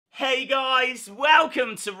Hey guys,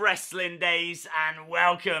 welcome to Wrestling Days and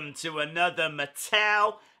welcome to another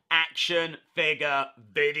Mattel action figure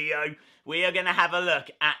video. We are going to have a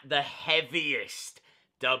look at the heaviest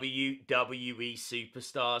WWE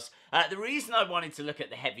superstars. The reason I wanted to look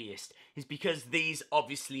at the heaviest is because these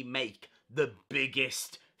obviously make the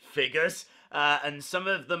biggest figures and some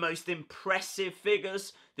of the most impressive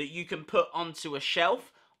figures that you can put onto a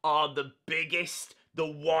shelf are the biggest, the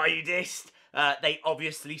widest. They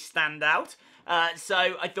obviously stand out. So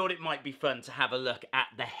I thought it might be fun to have a look at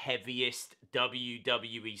the heaviest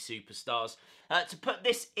WWE superstars. To put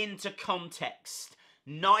this into context,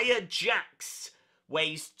 Nia Jax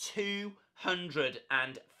weighs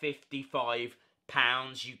 255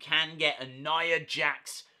 pounds. You can get a Nia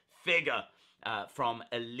Jax figure from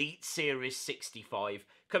Elite Series 65.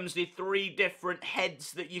 Comes with 3 different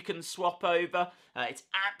heads that you can swap over. It's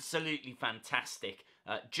absolutely fantastic.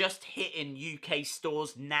 Just hitting UK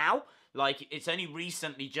stores now. Like, it's only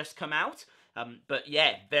recently just come out. But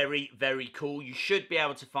yeah, very, very cool. You should be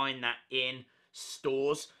able to find that in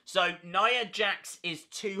stores. So, Nia Jax is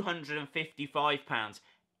 255 pounds.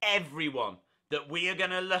 Everyone that we are going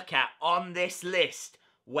to look at on this list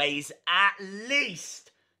weighs at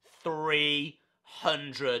least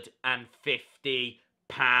 350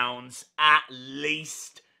 pounds. At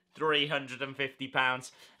least 350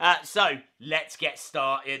 pounds. So let's get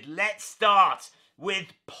started. Let's start with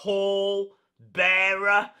Paul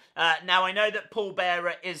Bearer. Now I know that Paul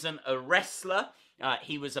Bearer isn't a wrestler.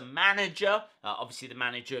 He was a manager, obviously the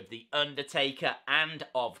manager of The Undertaker and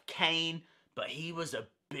of Kane, but he was a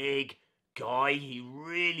big guy. He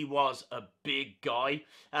really was a big guy.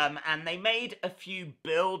 And they made a few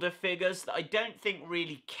builder figures that I don't think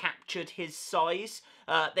really captured his size.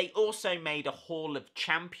 They also made a Hall of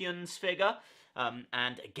Champions figure.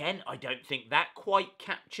 And again, I don't think that quite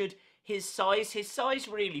captured his size. His size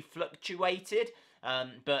really fluctuated.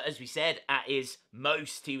 But as we said, at his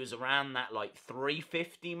most, he was around that like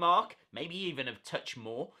 350 mark, maybe even a touch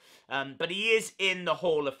more. But he is in the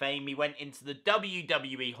Hall of Fame. He went into the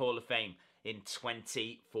WWE Hall of Fame in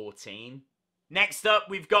 2014. Next up,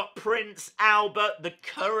 we've got Prince Albert, the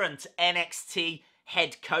current NXT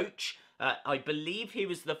head coach. I believe he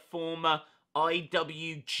was the former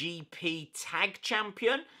IWGP Tag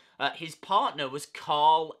Champion. His partner was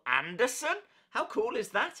Carl Anderson. How cool is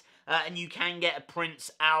that? And you can get a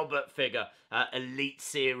Prince Albert figure, Elite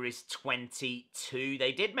Series 22.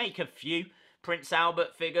 They did make a few Prince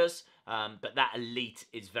Albert figures, but that Elite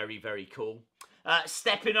is very, very cool.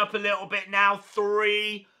 Stepping up a little bit now,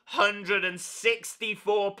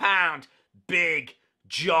 364 pound, Big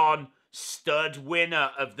John Studd,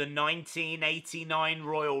 winner of the 1989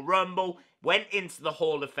 Royal Rumble, went into the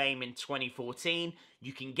Hall of Fame in 2014.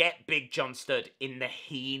 You can get Big John Studd in the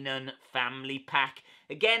Heenan family pack.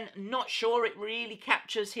 Again, not sure it really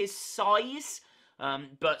captures his size,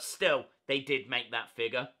 but still, they did make that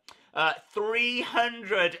figure.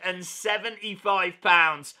 375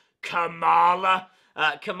 pounds, Kamala.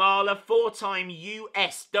 Kamala, 4-time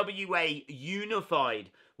USWA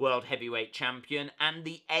Unified World Heavyweight Champion and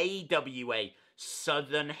the AWA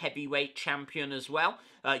Southern Heavyweight Champion as well.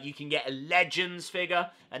 You can get a Legends figure,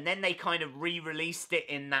 and then they kind of re-released it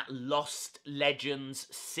in that Lost Legends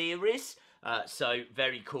series. So,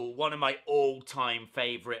 very cool. One of my all-time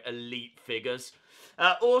favourite Elite figures.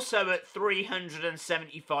 Also at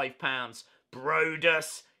 375 pounds,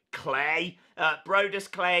 Brodus Clay.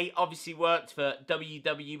 Brodus Clay obviously worked for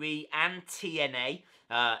WWE and TNA.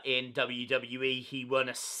 In WWE, he won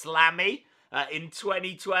a Slammy. In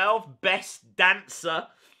 2012, Best Dancer.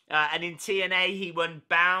 And in TNA, he won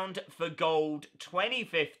Bound for Gold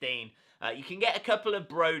 2015. You can get a couple of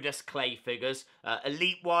Brodus Clay figures.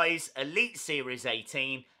 Elite-wise, Elite Series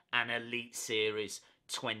 18 and Elite Series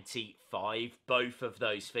 25. Both of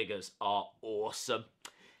those figures are awesome.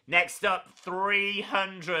 Next up,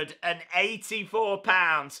 384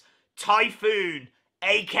 pounds, Typhoon,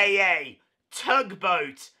 a.k.a.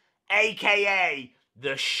 Tugboat, a.k.a.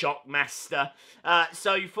 the Shockmaster.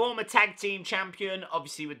 So, former tag team champion,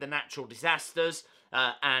 obviously with the Natural Disasters,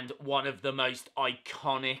 and one of the most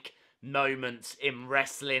iconic moments in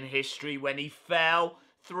wrestling history when he fell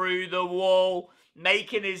through the wall,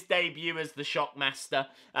 making his debut as the Shockmaster.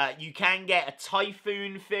 You can get a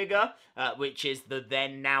Typhoon figure, which is the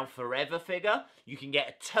Then Now Forever figure. You can get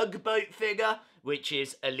a Tugboat figure, which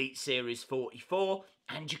is Elite Series 44.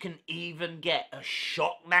 And you can even get a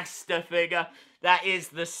Shockmaster figure. That is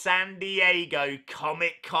the San Diego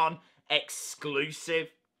Comic-Con exclusive.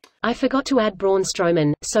 I forgot to add Braun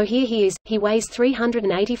Strowman, so here he is. He weighs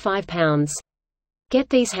 385 pounds. Get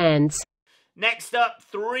these hands. Next up,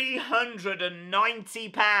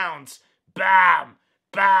 £390. Bam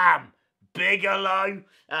Bigalow.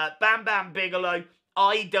 Bam Bigalow,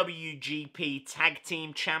 IWGP Tag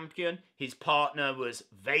Team Champion. His partner was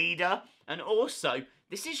Vader. And also,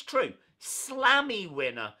 this is true, Slammy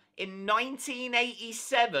winner in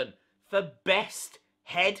 1987 for Best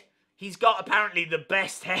Head. He's got apparently the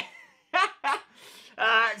best head.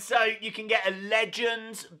 So you can get a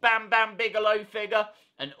Legends Bam Bigalow figure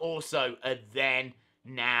and also a Then,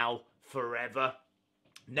 Now, Forever.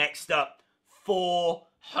 Next up,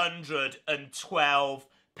 £412.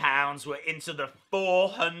 We're into the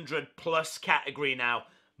 400 plus category now.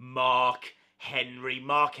 Mark Henry,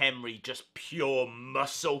 just pure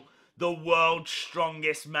muscle. The world's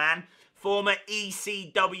strongest man. Former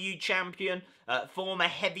ECW champion, former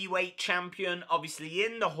heavyweight champion, obviously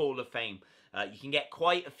in the Hall of Fame. You can get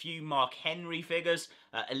quite a few Mark Henry figures,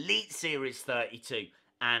 Elite Series 32,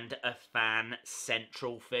 and a Fan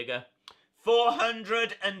Central figure.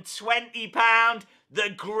 £420, the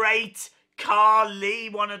great Khali,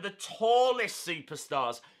 one of the tallest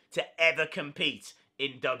superstars to ever compete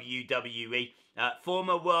in WWE.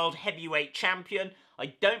 Former World Heavyweight Champion.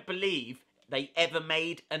 I don't believe they ever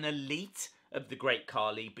made an Elite of the great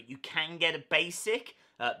Khali, but you can get a basic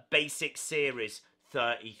Series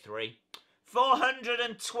 33.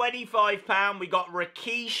 £425, we got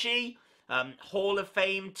Rikishi, Hall of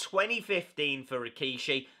Fame 2015 for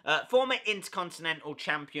Rikishi, former Intercontinental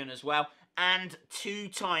Champion as well, and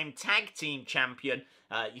two-time Tag Team Champion.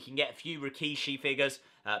 You can get a few Rikishi figures,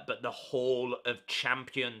 but the Hall of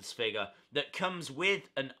Champions figure that comes with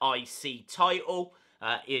an IC title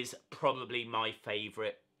is probably my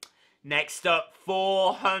favourite. Next up,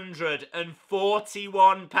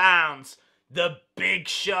 £441, the Big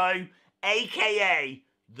Show, aka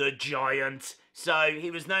the Giant. So he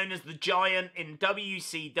was known as the Giant in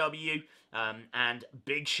WCW and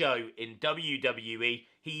Big Show in WWE.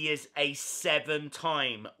 He is a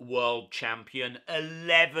 7-time world champion,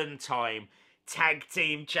 11-time tag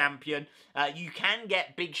team champion. You can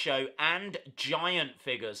get Big Show and Giant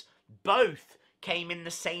figures. Both came in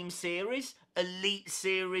the same series, Elite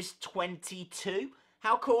Series 22.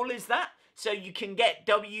 How cool is that? So you can get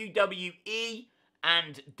WWE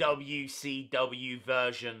and WCW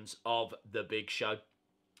versions of the Big Show.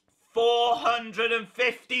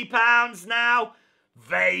 £450 now.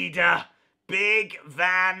 Vader. Big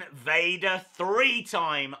Van Vader.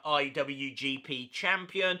 3-time IWGP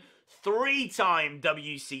champion. 3-time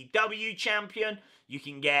WCW champion. You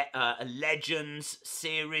can get a Legends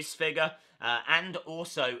series figure. And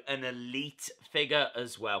also an Elite figure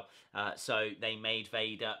as well. So they made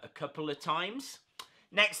Vader a couple of times.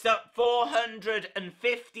 Next up,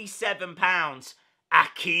 £457.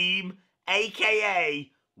 Akeem,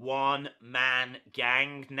 a.k.a. One Man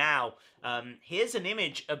Gang. Now, here's an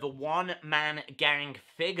image of a One Man Gang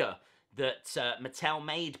figure that Mattel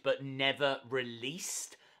made but never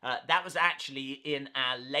released. That was actually in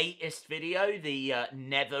our latest video, the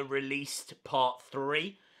Never Released Part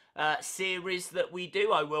 3 series that we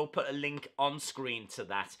do. I will put a link on screen to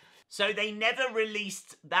that. So they never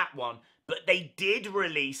released that one, but they did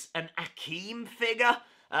release an Akeem figure,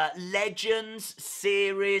 Legends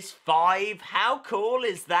Series 5. How cool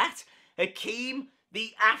is that? Akeem,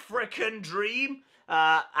 the African Dream.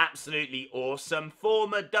 Absolutely awesome.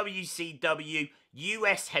 Former WCW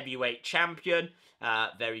US Heavyweight Champion.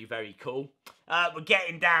 Very, very cool. We're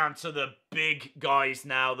getting down to the big guys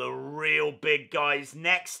now, the real big guys.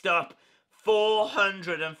 Next up,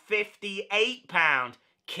 £458.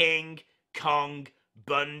 King Kong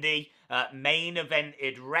Bundy. Main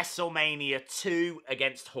evented WrestleMania 2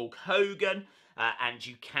 against Hulk Hogan. And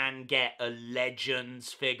you can get a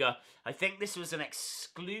Legends figure. I think this was an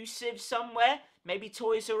exclusive somewhere. Maybe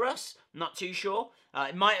Toys R Us. Not too sure.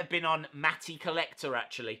 It might have been on Matty Collector,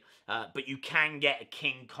 actually. But you can get a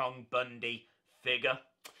King Kong Bundy figure.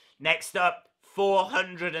 Next up,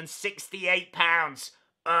 £468.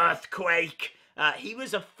 Earthquake. He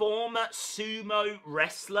was a former sumo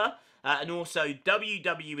wrestler. And also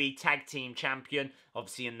WWE Tag Team Champion,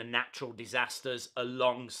 obviously in the Natural Disasters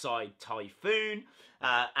alongside Typhoon.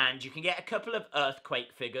 And you can get a couple of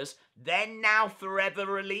Earthquake figures. Then Now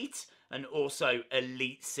Forever Elite, and also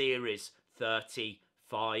Elite Series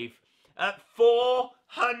 35. At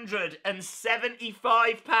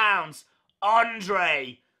 £475,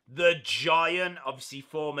 Andre the Giant, obviously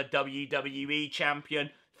former WWE Champion,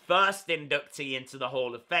 first inductee into the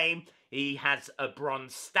Hall of Fame. He has a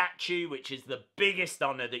bronze statue, which is the biggest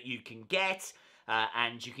honour that you can get.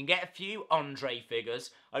 And you can get a few Andre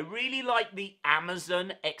figures. I really like the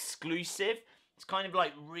Amazon exclusive. It's kind of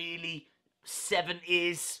like really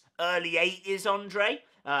 70s, early 80s Andre.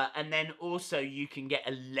 And then also you can get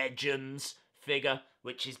a Legends figure,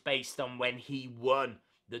 which is based on when he won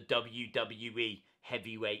the WWE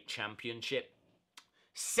Heavyweight Championship.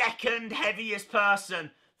 Second heaviest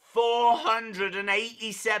person,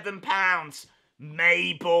 487 pounds,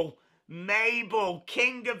 Mabel. Mabel,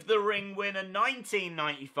 King of the Ring winner,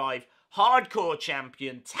 1995, hardcore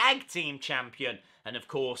champion, tag team champion, and of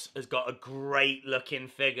course has got a great looking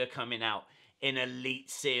figure coming out in Elite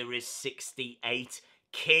Series 68,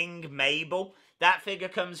 King Mabel. That figure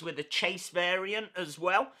comes with a chase variant as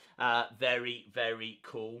well. Very, very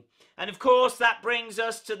cool. And of course, that brings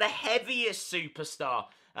us to the heaviest superstar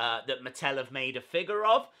that Mattel have made a figure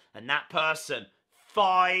of. And that person,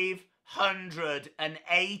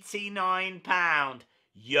 589 pound,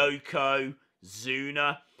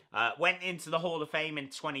 Yokozuna. Went into the Hall of Fame in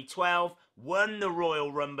 2012, won the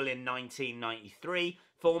Royal Rumble in 1993,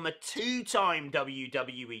 former two-time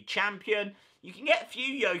WWE champion. You can get a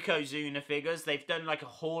few Yokozuna figures. They've done like a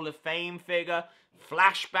Hall of Fame figure,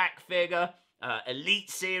 flashback figure,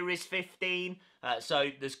 Elite Series 15.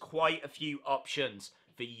 So there's quite a few options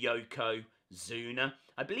for Yokozuna.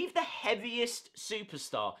 I believe the heaviest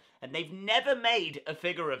superstar, and they've never made a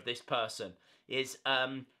figure of this person, is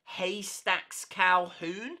Haystacks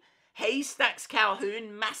Calhoun. Haystacks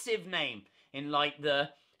Calhoun, massive name in like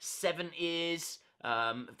the 70s.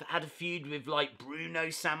 Had a feud with like Bruno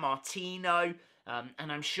Sammartino,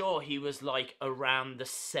 and I'm sure he was like around the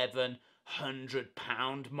 700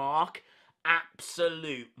 pound mark.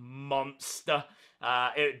 Absolute monster.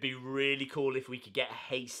 It would be really cool if we could get a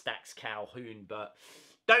Haystacks Calhoun, but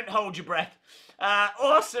don't hold your breath.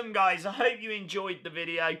 Awesome, guys. I hope you enjoyed the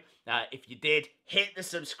video. If you did, hit the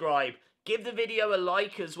subscribe. Give the video a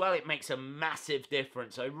like as well. It makes a massive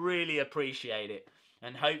difference. I really appreciate it.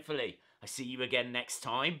 And hopefully, I see you again next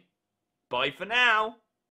time. Bye for now.